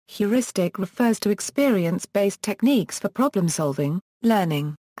Heuristic refers to experience-based techniques for problem-solving,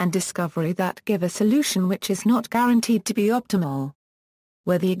 learning, and discovery that give a solution which is not guaranteed to be optimal.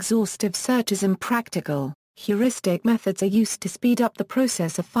 Where the exhaustive search is impractical, heuristic methods are used to speed up the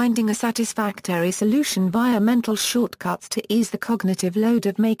process of finding a satisfactory solution via mental shortcuts to ease the cognitive load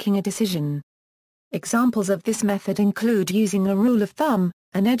of making a decision. Examples of this method include using a rule of thumb,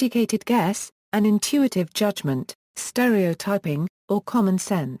 an educated guess, an intuitive judgment, stereotyping, or common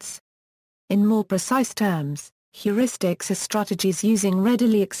sense. In more precise terms, heuristics are strategies using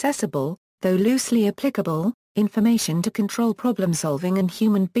readily accessible, though loosely applicable, information to control problem-solving in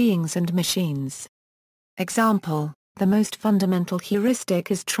human beings and machines. Example: the most fundamental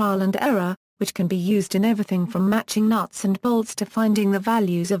heuristic is trial and error, which can be used in everything from matching nuts and bolts to finding the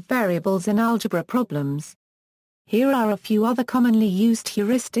values of variables in algebra problems. Here are a few other commonly used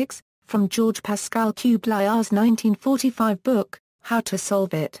heuristics, from George Pascal Cubeliar's 1945 book, How to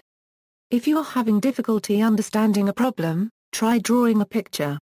Solve It. If you are having difficulty understanding a problem, try drawing a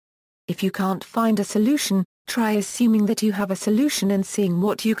picture. If you can't find a solution, try assuming that you have a solution and seeing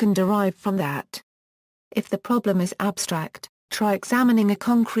what you can derive from that. If the problem is abstract, try examining a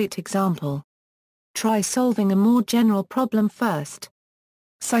concrete example. Try solving a more general problem first.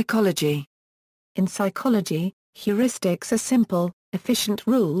 Psychology. In psychology, heuristics are simple, efficient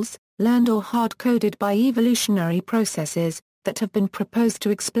rules, learned or hard-coded by evolutionary processes, that have been proposed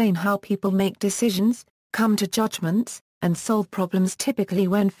to explain how people make decisions, come to judgments, and solve problems typically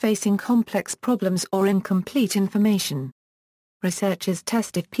when facing complex problems or incomplete information. Researchers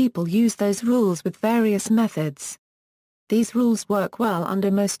test if people use those rules with various methods. These rules work well under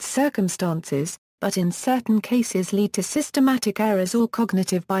most circumstances, but in certain cases lead to systematic errors or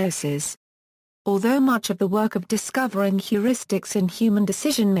cognitive biases. Although much of the work of discovering heuristics in human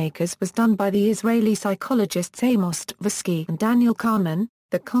decision-makers was done by the Israeli psychologists Amos Tversky and Daniel Kahneman,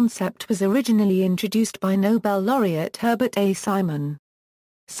 the concept was originally introduced by Nobel laureate Herbert A. Simon.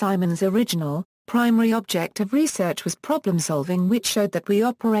 Simon's original, primary object of research was problem-solving, which showed that we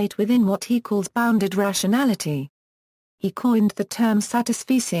operate within what he calls bounded rationality. He coined the term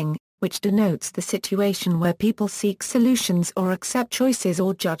satisfactory, which denotes the situation where people seek solutions or accept choices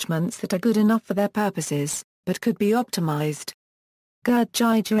or judgments that are good enough for their purposes, but could be optimized. Gerd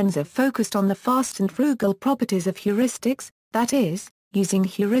hjʉʻrɪstɨk focused on the fast and frugal properties of heuristics, that is, using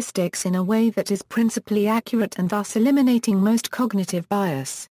heuristics in a way that is principally accurate and thus eliminating most cognitive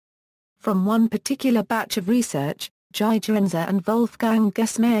bias. From one particular batch of research, hjʉʻrɪstɨk and Wolfgang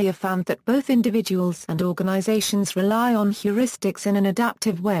Gessmayer found that both individuals and organizations rely on heuristics in an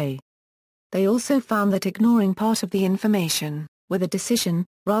adaptive way. They also found that ignoring part of the information, with a decision,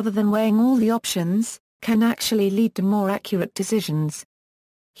 rather than weighing all the options, can actually lead to more accurate decisions.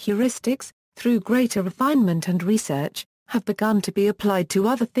 Heuristics, through greater refinement and research, have begun to be applied to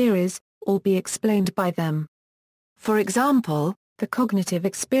other theories, or be explained by them. For example, the cognitive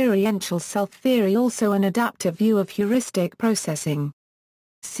experiential self theory, also an adaptive view of heuristic processing.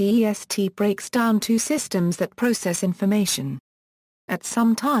 CEST breaks down two systems that process information. At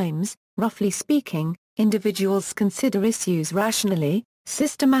some times, roughly speaking, individuals consider issues rationally,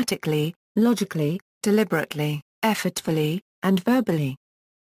 systematically, logically, deliberately, effortfully, and verbally.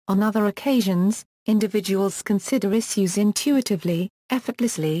 On other occasions, individuals consider issues intuitively,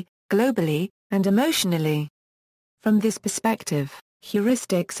 effortlessly, globally, and emotionally. From this perspective,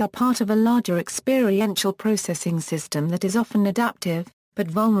 heuristics are part of a larger experiential processing system that is often adaptive, but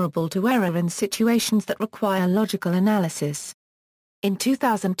vulnerable to error in situations that require logical analysis. In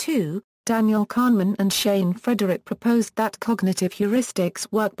 2002, Daniel Kahneman and Shane Frederick proposed that cognitive heuristics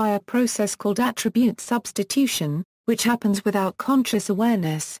work by a process called attribute substitution, which happens without conscious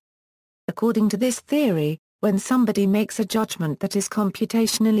awareness. According to this theory, when somebody makes a judgment that is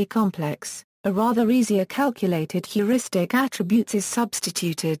computationally complex, a rather easier calculated heuristic attribute is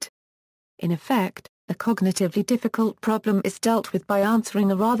substituted. In effect, a cognitively difficult problem is dealt with by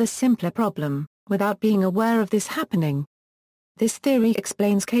answering a rather simpler problem, without being aware of this happening. This theory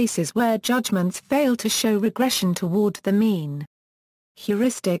explains cases where judgments fail to show regression toward the mean.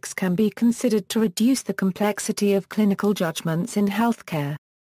 Heuristics can be considered to reduce the complexity of clinical judgments in healthcare.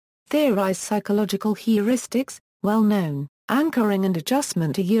 Theorized psychological heuristics, well known, anchoring and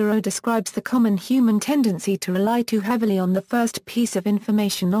adjustment describes the common human tendency to rely too heavily on the first piece of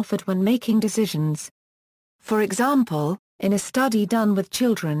information offered when making decisions. For example, in a study done with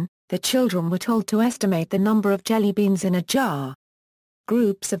children, the children were told to estimate the number of jelly beans in a jar.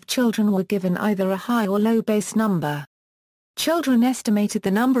 Groups of children were given either a high or low base number. Children estimated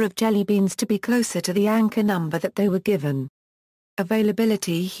the number of jelly beans to be closer to the anchor number that they were given.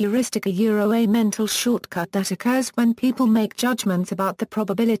 Availability heuristic, a mental shortcut that occurs when people make judgments about the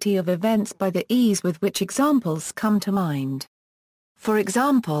probability of events by the ease with which examples come to mind. For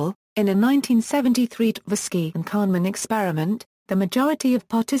example, in a 1973 Tversky and Kahneman experiment, the majority of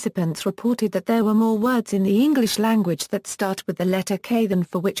participants reported that there were more words in the English language that start with the letter K than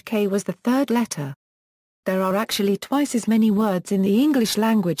for which K was the third letter. There are actually twice as many words in the English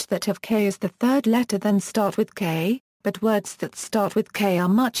language that have K as the third letter than start with K, but words that start with K are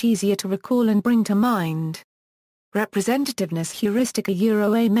much easier to recall and bring to mind. Representativeness heuristic,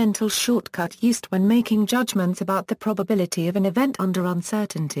 a mental shortcut used when making judgments about the probability of an event under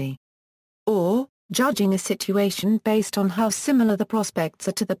uncertainty. Or, judging a situation based on how similar the prospects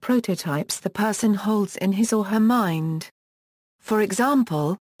are to the prototypes the person holds in his or her mind. For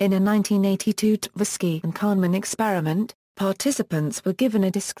example, in a 1982 Tversky and Kahneman experiment, participants were given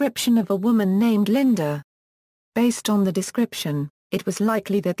a description of a woman named Linda. Based on the description, it was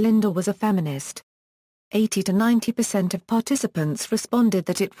likely that Linda was a feminist. 80 to 90% of participants responded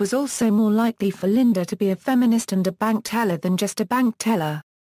that it was also more likely for Linda to be a feminist and a bank teller than just a bank teller.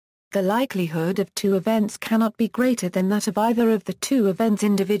 The likelihood of two events cannot be greater than that of either of the two events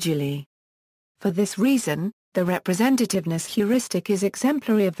individually. For this reason, the representativeness heuristic is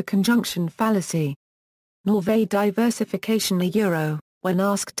exemplary of the conjunction fallacy. Norvay diversification, when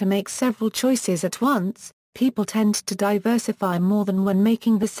asked to make several choices at once, people tend to diversify more than when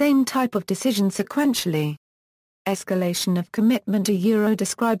making the same type of decision sequentially. Escalation of commitment,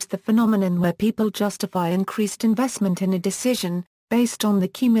 describes the phenomenon where people justify increased investment in a decision, based on the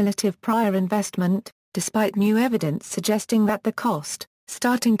cumulative prior investment, despite new evidence suggesting that the cost,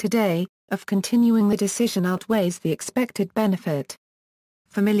 starting today, of continuing the decision outweighs the expected benefit.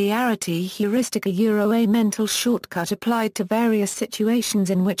 Familiarity heuristic, a mental shortcut applied to various situations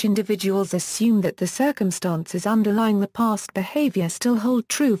in which individuals assume that the circumstances underlying the past behavior still hold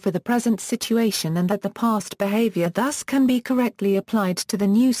true for the present situation and that the past behavior thus can be correctly applied to the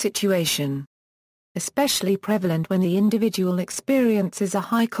new situation. Especially prevalent when the individual experiences a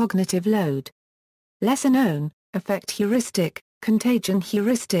high cognitive load. Lesser known: effect heuristic, contagion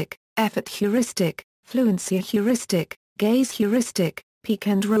heuristic, effort heuristic, fluency heuristic, gaze heuristic, peak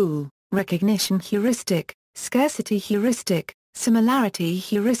and rule, recognition heuristic, scarcity heuristic, similarity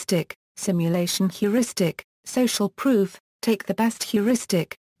heuristic, simulation heuristic, social proof, take the best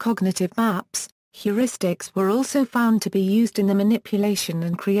heuristic, cognitive maps. Heuristics were also found to be used in the manipulation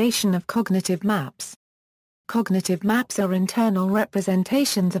and creation of cognitive maps. Cognitive maps are internal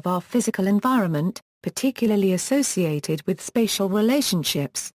representations of our physical environment, particularly associated with spatial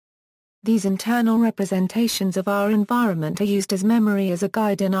relationships. These internal representations of our environment are used as memory as a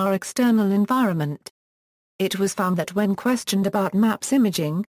guide in our external environment. It was found that when questioned about maps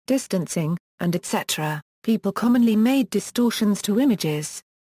imaging, distancing, and etc., people commonly made distortions to images.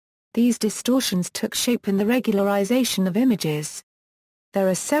 These distortions took shape in the regularization of images. There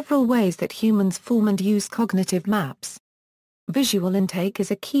are several ways that humans form and use cognitive maps. Visual intake is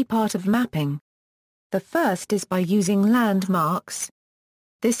a key part of mapping. The first is by using landmarks.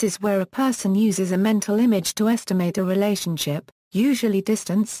 This is where a person uses a mental image to estimate a relationship, usually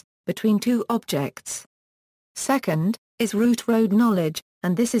distance, between two objects. Second, is route road knowledge,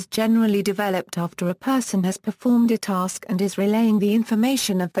 and this is generally developed after a person has performed a task and is relaying the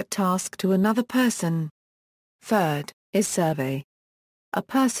information of that task to another person. Third, is survey. A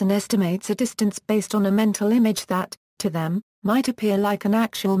person estimates a distance based on a mental image that, to them, might appear like an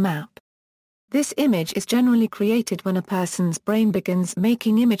actual map. This image is generally created when a person's brain begins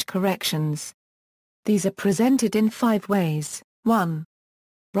making image corrections. These are presented in 5 ways. 1.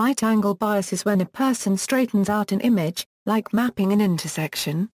 Right-angle bias is when a person straightens out an image, like mapping an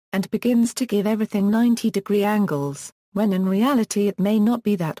intersection, and begins to give everything 90-degree angles, when in reality it may not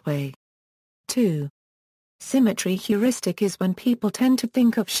be that way. 2. Symmetry heuristic is when people tend to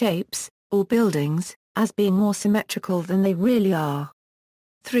think of shapes, or buildings, as being more symmetrical than they really are.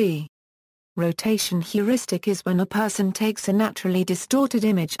 3. Rotation heuristic is when a person takes a naturally distorted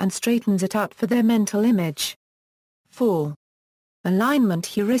image and straightens it out for their mental image. 4. Alignment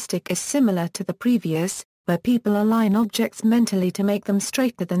heuristic is similar to the previous, where people align objects mentally to make them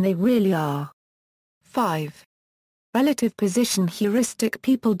straighter than they really are. 5. Relative position heuristic.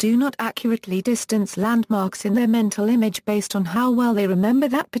 People do not accurately distance landmarks in their mental image based on how well they remember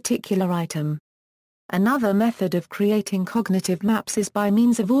that particular item. Another method of creating cognitive maps is by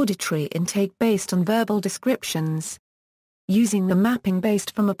means of auditory intake based on verbal descriptions. Using the mapping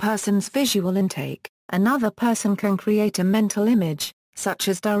based from a person's visual intake, another person can create a mental image, such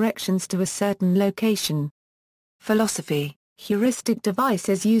as directions to a certain location. Philosophy heuristic device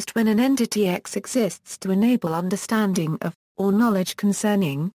is used when an entity X exists to enable understanding of, or knowledge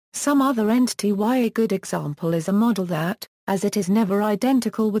concerning, some other entity. Why a good example is a model that, as it is never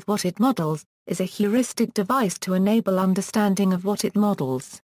identical with what it models, is a heuristic device to enable understanding of what it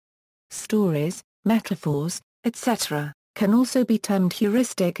models. Stories, metaphors, etc., can also be termed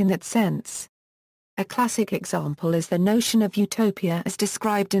heuristic in that sense. A classic example is the notion of utopia as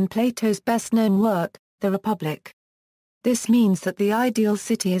described in Plato's best-known work, The Republic. This means that the ideal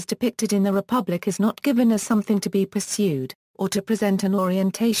city as depicted in the Republic is not given as something to be pursued, or to present an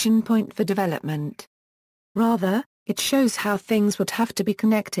orientation point for development. Rather, it shows how things would have to be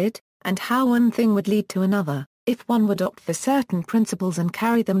connected, and how one thing would lead to another, if one would opt for certain principles and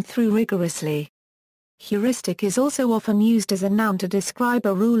carry them through rigorously. Heuristic is also often used as a noun to describe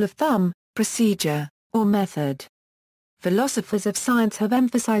a rule of thumb, procedure, or method. Philosophers of science have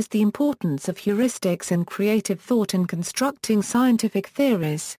emphasized the importance of heuristics in creative thought and constructing scientific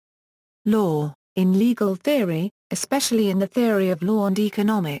theories. Law. In legal theory, especially in the theory of law and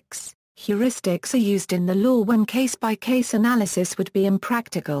economics, heuristics are used in the law when case-by-case analysis would be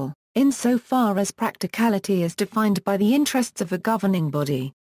impractical, insofar as practicality is defined by the interests of a governing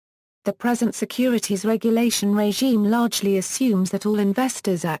body. The present securities regulation regime largely assumes that all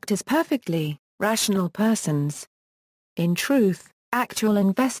investors act as perfectly rational persons. In truth, actual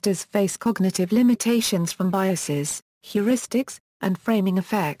investors face cognitive limitations from biases, heuristics, and framing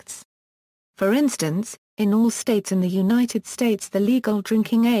effects. For instance, in all states in the United States the legal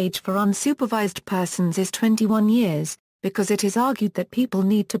drinking age for unsupervised persons is 21 years, because it is argued that people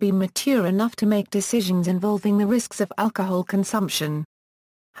need to be mature enough to make decisions involving the risks of alcohol consumption.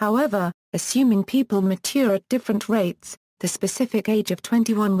 However, assuming people mature at different rates, the specific age of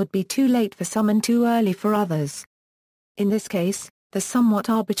 21 would be too late for some and too early for others. In this case, the somewhat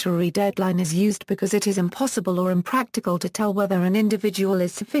arbitrary deadline is used because it is impossible or impractical to tell whether an individual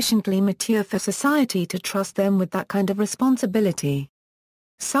is sufficiently mature for society to trust them with that kind of responsibility.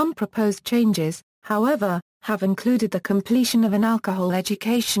 Some proposed changes, however, have included the completion of an alcohol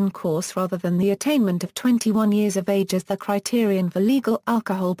education course rather than the attainment of 21 years of age as the criterion for legal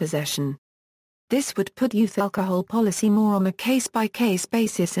alcohol possession. This would put youth alcohol policy more on a case-by-case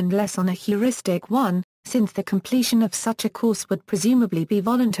basis and less on a heuristic one, since the completion of such a course would presumably be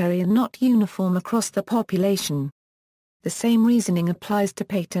voluntary and not uniform across the population. The same reasoning applies to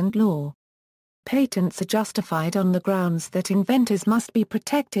patent law. Patents are justified on the grounds that inventors must be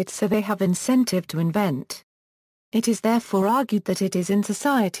protected so they have incentive to invent. It is therefore argued that it is in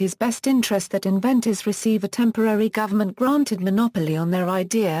society's best interest that inventors receive a temporary government-granted monopoly on their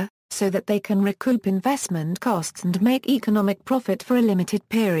idea, so that they can recoup investment costs and make economic profit for a limited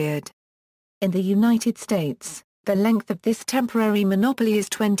period. In the United States, the length of this temporary monopoly is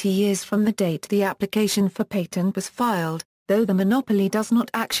 20 years from the date the application for patent was filed, though the monopoly does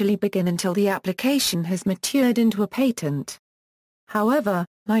not actually begin until the application has matured into a patent. However,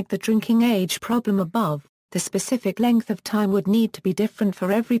 like the drinking age problem above, the specific length of time would need to be different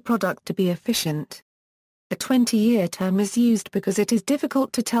for every product to be efficient. The 20-year term is used because it is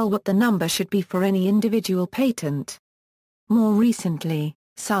difficult to tell what the number should be for any individual patent. More recently,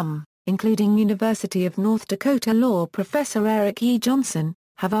 some, including University of North Dakota law professor Eric E. Johnson,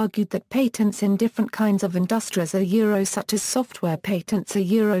 have argued that patents in different kinds of industries such as software patents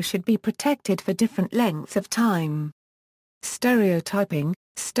should be protected for different lengths of time. Stereotyping.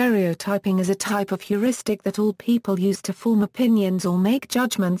 Stereotyping is a type of heuristic that all people use to form opinions or make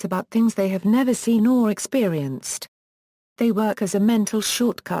judgments about things they have never seen or experienced. They work as a mental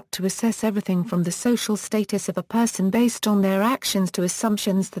shortcut to assess everything from the social status of a person based on their actions to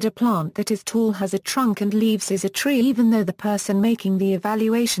assumptions that a plant that is tall has a trunk and leaves is a tree even though the person making the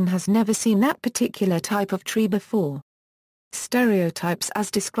evaluation has never seen that particular type of tree before. Stereotypes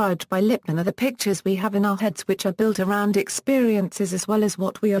as described by Lipman are the pictures we have in our heads which are built around experiences as well as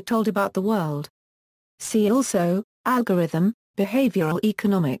what we are told about the world. See also, Algorithm, Behavioral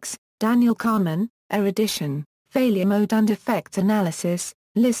Economics, Daniel Kahneman, Erudition, Failure Mode and Effects Analysis,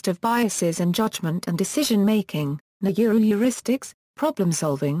 List of Biases and Judgment and Decision-Making, Neuroheuristics, Problem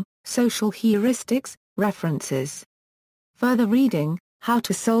Solving, Social Heuristics, References. Further reading, How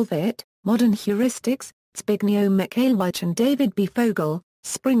to Solve It, Modern Heuristics, Zbigniew Michalewicz and David B. Fogel,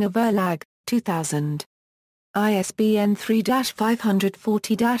 Springer Verlag, 2000. ISBN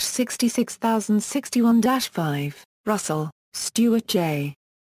 3-540-66061-5, Russell, Stuart J.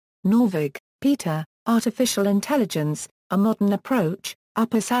 Norvig, Peter, Artificial Intelligence, A Modern Approach,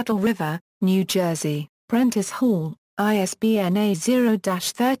 Upper Saddle River, New Jersey, Prentice Hall, ISBN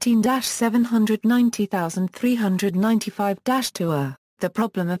A0-13-790395-2. The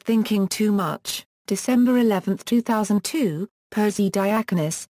Problem of Thinking Too Much. December 11, 2002, Percy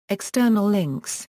Diakonis, External Links.